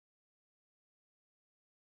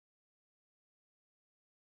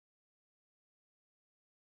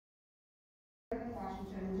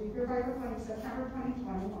hereby proclaim September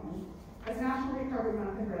 2021 as National Recovery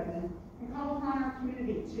Month in Redmond and call upon our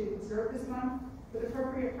community to observe this month with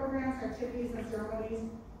appropriate programs, activities, and ceremonies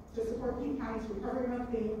to support King County's Recovery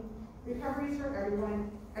Month theme, recovery is for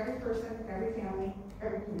everyone, every person, every family,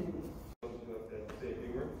 every community.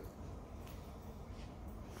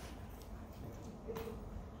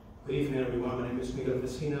 Good evening, everyone. My name is Miguel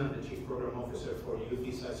Messina. I'm the Chief Program Officer for Youth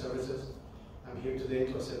Eastside Services. I'm here today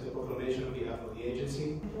to accept the proclamation on behalf of the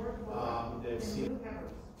agency.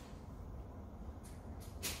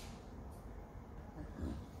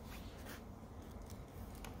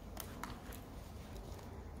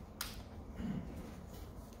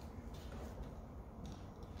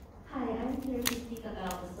 Hi, I'm here to speak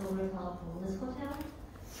about the Silver Cloud Homeless Hotel.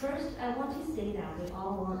 First, I want to say that we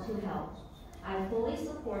all want to help. I fully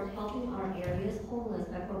support helping our area's homeless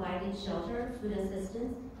by providing shelter, food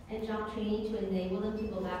assistance, and job training to enable them to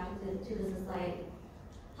go back to the society.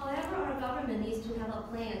 However, our government needs to have a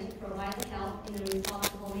plan to provide the help in a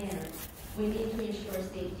responsible manner. We need to ensure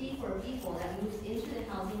safety for people that moves into the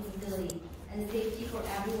housing facility and safety for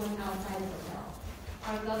everyone outside the hotel.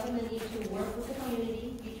 Our government needs to work with the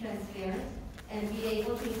community, be transparent, and be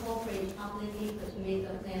able to incorporate public input to make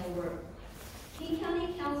the plan work. King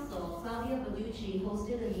County Council, Claudia Bellucci,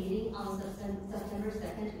 hosted a meeting on September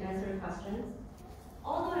 2nd to answer questions.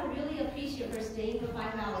 Although I really appreciate her staying for 5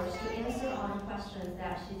 hours to answer our questions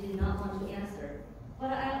that she did not want to answer, but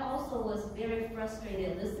I also was very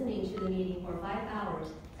frustrated listening to the meeting for 5 hours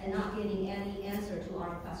and not getting any answer to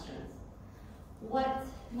our questions. What's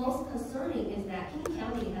most concerning is that King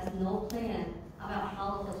County has no plan about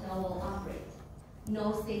how the hotel will operate.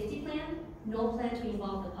 No safety plan, no plan to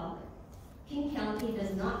involve the public. King County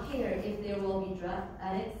does not care if there will be drug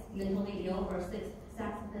addicts, mentally ill, or sex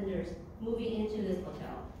offenders moving into this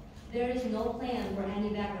hotel. There is no plan for any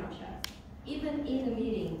background checks. Even in the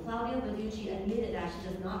meeting, Claudia Bellucci admitted that she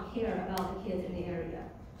does not care about the kids in the area.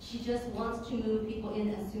 She just wants to move people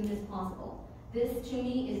in as soon as possible. This, to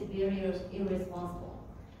me, is very irresponsible.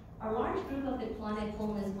 A large group of the chronic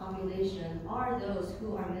homeless population are those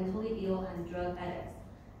who are mentally ill and drug addicts.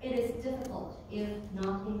 It is difficult, if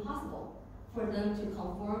not impossible, for them to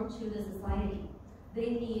conform to the society.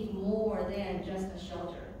 They need more than just a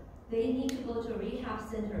shelter. They need to go to a rehab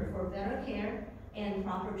center for better care and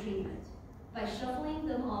proper treatment. By shuffling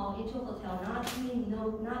them all into a hotel, not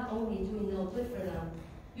only doing no good for them,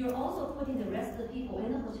 you're also putting the rest of the people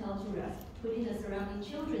in the hotel to rest, putting the surrounding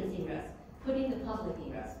children in rest, putting the public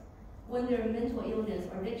in rest. When their mental illness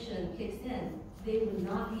or addiction kicks in, they would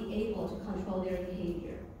not be able to control their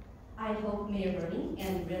behavior. I hope Mayor Bernie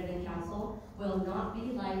and the Redmond Council will not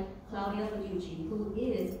be like Claudia Bellucci, who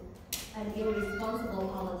is an irresponsible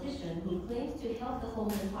politician who claims to help the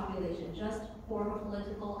homeless population just for her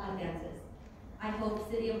political advances. I hope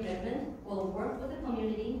City of Redmond will work with the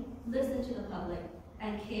community, listen to the public,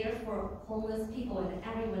 and care for homeless people and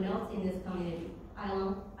everyone else in this community.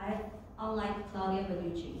 Unlike Claudia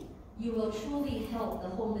Bellucci, you will truly help the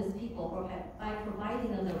homeless people by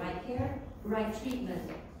providing them the right care, right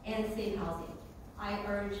treatment, and safe housing. I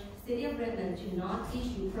urge City of Redmond to not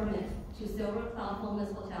issue permit to Silver Cloud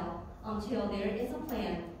Homeless Hotel until there is a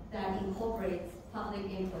plan that incorporates public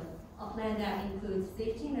input, a plan that includes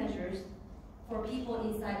safety measures for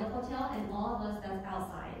people inside the hotel and all of us that's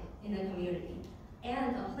outside in the community,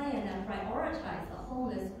 and a plan that prioritizes the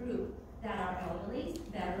homeless group that are elderly,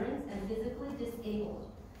 veterans, and physically disabled,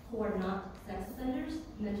 who are not sex offenders,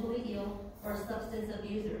 mentally ill, or substance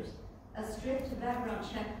abusers. A strict background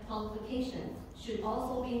check qualification should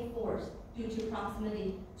also be enforced due to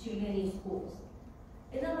proximity to many schools.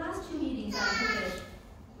 In the last 2 meetings I attended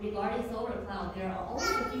regarding Silver Cloud, there are always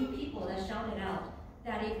a few people that shouted out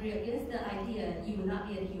that if you're against the idea, you would not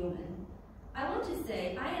be a human. I want to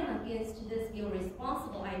say I am against this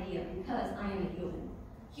irresponsible idea because I am a human.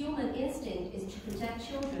 Human instinct is to protect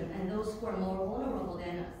children and those who are more vulnerable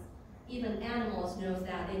than us. Even animals know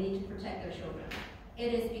that they need to protect their children.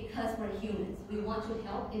 It is because we're humans. We want to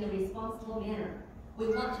help in a responsible manner. We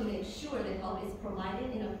want to make sure that help is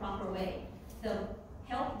provided in a proper way. The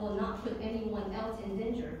help will not put anyone else in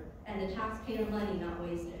danger and the taxpayer money not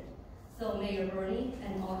wasted. So Mayor Bernie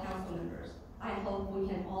and all council members, I hope we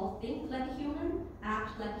can all think like a human,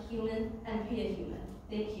 act like a human, and be a human.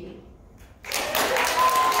 Thank you.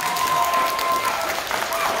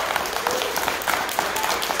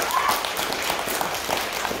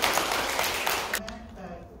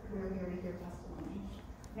 We're here to hear testimony.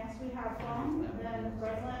 Next we have Tom, then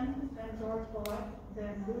Redmond, then George Bullock,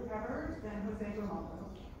 then Luke Evers, then Jose Grimaldo.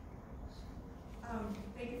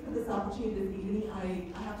 Thank you for this opportunity this evening.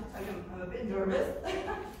 I have to tell you I'm a bit nervous.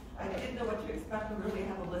 I didn't know what to expect, and really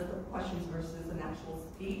have a list of questions versus an actual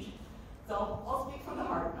speech. So I'll speak from the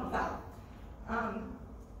heart. How's that?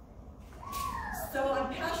 So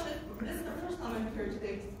I'm passionate. This is the first time I'm here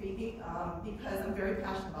today speaking because I'm very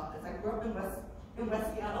passionate about this. I grew up in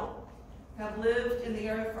West Seattle. Have lived in the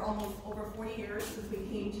area for almost over 40 years since we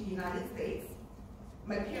came to the United States.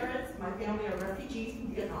 My parents, my family are refugees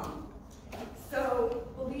from Vietnam. So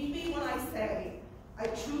believe me when I say, I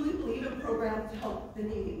truly believe in programs to help the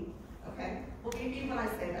needy, okay? Believe me when I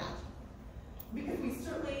say that. Because we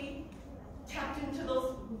certainly tapped into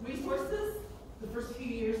those resources the first few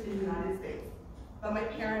years in the United States. But my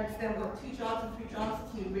parents then worked 2 jobs and 3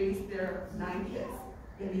 jobs to raise their 9 kids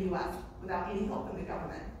in the US without any help from the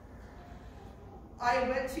government. I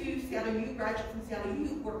went to Seattle U, graduated from Seattle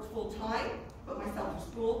U, worked full time, put myself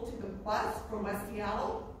to school, took a bus from West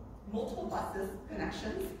Seattle, multiple buses,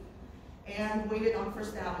 connections, and waited on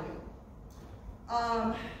First Avenue.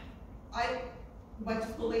 I went to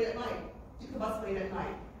school late at night, took a bus late at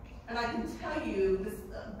night. And I can tell you, this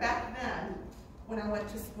back then, when I went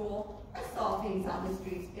to school, I saw things on the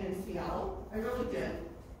streets in Seattle, I really did.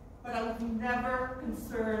 But I was never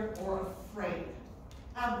concerned or afraid,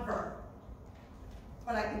 ever.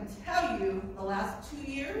 But I can tell you, the last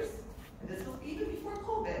 2 years, and this was even before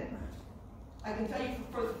COVID, I can tell you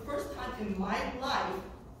for the first time in my life,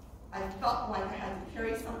 I felt like I had to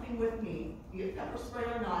carry something with me, be it pepper spray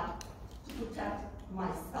or not, to protect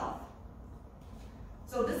myself.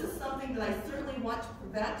 So this is something that I certainly want to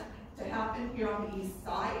prevent to happen here on the East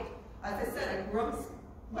Side. As I said, I grew up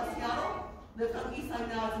in West Seattle, lived on the East Side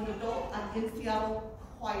now as an adult. I'm in Seattle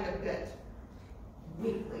quite a bit,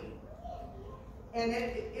 weekly. And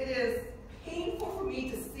it is painful for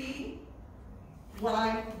me to see what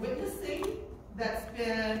I'm witnessing that's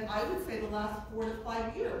been, I would say, the last 4 to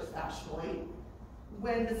 5 years, actually,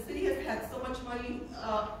 when the city has had so much money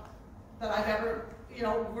that I've ever,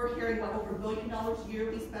 we're hearing what, over $1 billion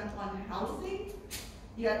yearly spent on housing,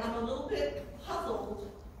 yet I'm a little bit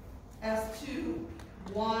puzzled as to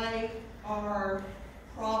why our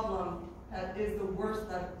problem is the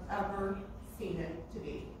worst I've ever seen it to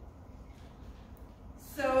be.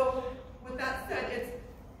 So, with that said,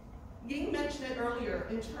 Ying mentioned it earlier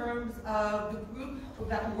in terms of the group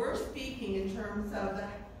that we're speaking in terms of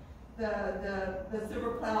the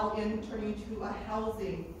silver plow in turning to a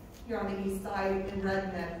housing here on the East Side in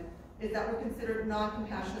Redmond, is that we're considered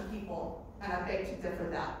non-compassionate people, and I beg to differ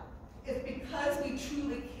that. It's because we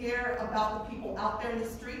truly care about the people out there in the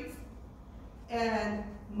streets. And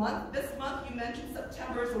this month, you mentioned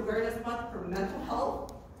September is Awareness Month for mental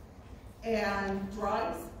health and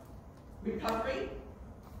drugs recovery.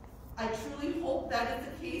 I truly hope that is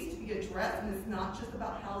the case to be addressed, and it's not just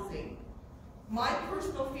about housing. My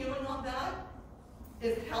personal feeling on that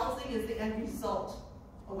is housing is the end result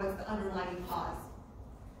of what's the underlying cause.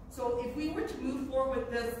 So if we were to move forward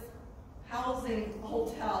with this housing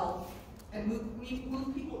hotel and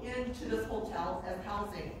move people into this hotel as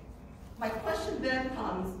housing, my question then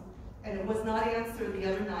comes, and it was not answered the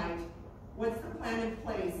other night, what's the plan in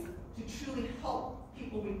place to truly help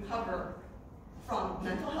people recover from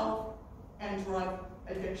mental health and drug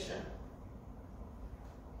addiction?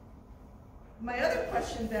 My other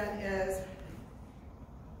question then is,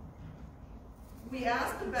 we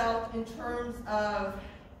asked about in terms of,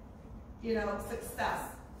 success.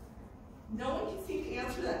 No one can seem to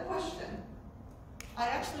answer that question. I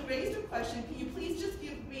actually raised a question, can you please just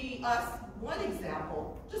give us one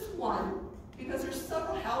example, just one, because there's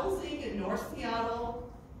several housing in North Seattle,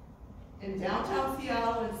 in downtown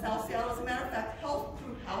Seattle, in South Seattle. As a matter of fact, Health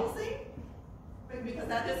Through Housing, because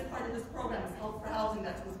that is part of this program, is Health for Housing,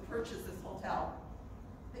 that was purchased this hotel.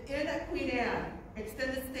 The Inn at Queen Anne,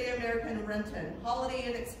 Extended Stay American in Renton, Holiday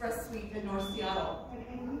Inn Express Suite in North Seattle.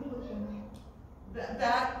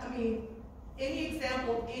 Any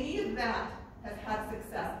example, any of that has had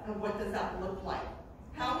success, and what does that look like?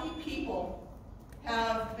 How many people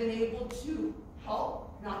have been able to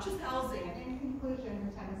help, not just housing? In conclusion,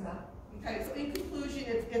 your time is up. Okay, so in conclusion,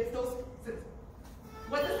 it's those,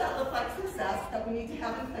 what does that look like success that we need to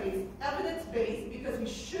have in place? Evidence-based, because we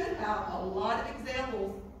should have a lot of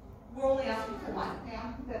examples. We're only asking for one.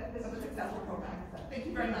 Ma'am, this Of a successful program. Thank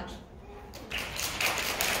you very much.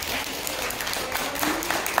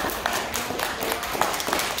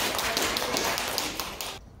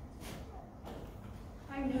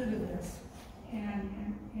 I'm new to this, and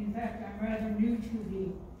in fact, I'm rather new to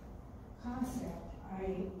the concept. I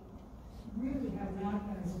really have not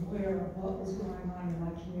been as aware of what was going on in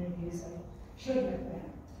my community as I should have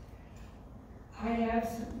been. I have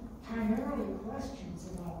some primarily questions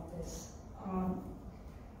about this.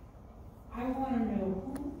 I want to know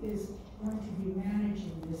who is going to be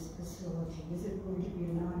managing this facility? Is it going to be a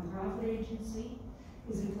nonprofit agency?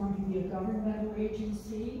 Is it going to be a governmental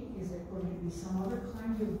agency? Is it going to be some other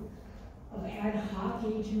kind of ad hoc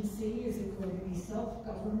agency? Is it going to be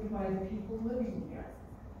self-governed by the people living there?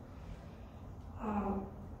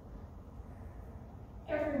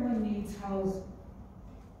 Everyone needs housing.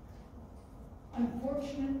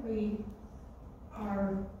 Unfortunately,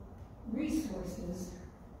 our resources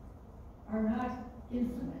are not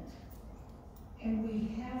infinite, and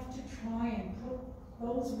we have to try and put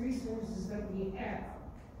those resources that we have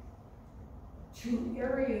to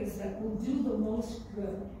areas that will do the most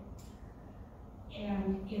good.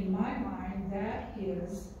 And in my mind, that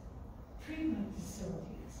is treatment facilities.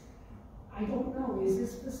 I don't know, is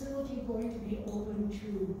this facility going to be open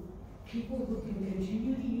to people who can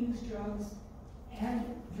continue to use drugs and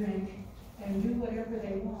drink and do whatever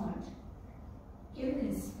they want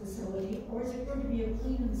in this facility, or is it going to be a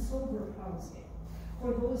clean and sober housing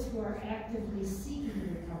for those who are actively seeking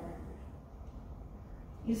recovery?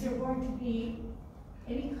 Is there going to be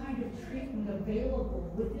any kind of treatment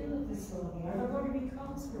available within the facility? Are there going to be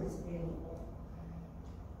counselors available?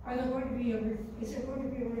 Are there going to be is there going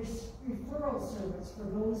to be a referral service for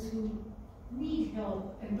those who need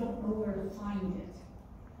help and don't know where to find it?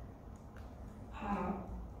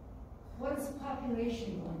 What is the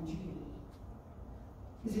population going to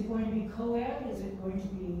be? Is it going to be co-ed? Is it going to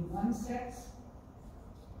be one sex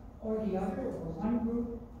or the other, or one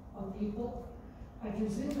group of people? I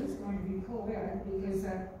presume it's going to be co-ed because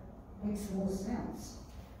that makes the most sense.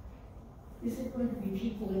 Is it going to be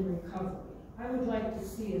people in recovery? I would like to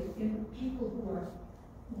see it in people who are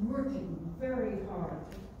working very hard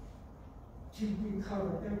to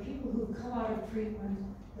recover. There are people who come out of treatment,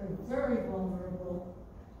 they're very vulnerable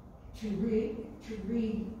to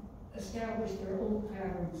re-establish their old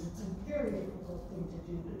patterns. It's a very difficult thing to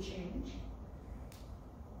do, to change.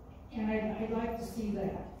 And I'd like to see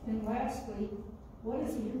that. And lastly, what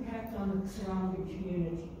is the impact on the surrounding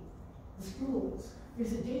community? The schools.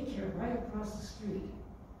 There's a daycare right across the street.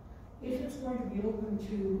 If it's going to be open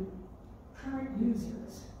to current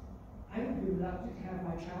users, I would be reluctant to have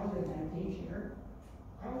my child in that daycare.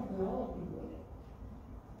 Probably all of you would.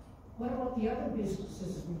 What about the other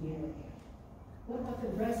businesses in the area? What about the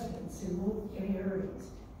residents in areas?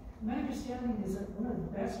 My understanding is that one of the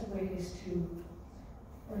best ways to,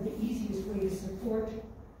 or the easiest way to support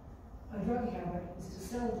a drug habit is to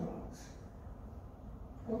sell drugs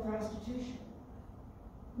or prostitution.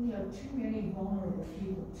 We have too many vulnerable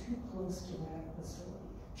people too close to that facility.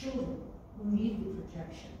 Children who need the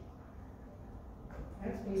protection.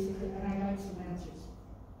 That's basically, and I'd like some answers.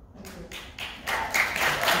 That's it.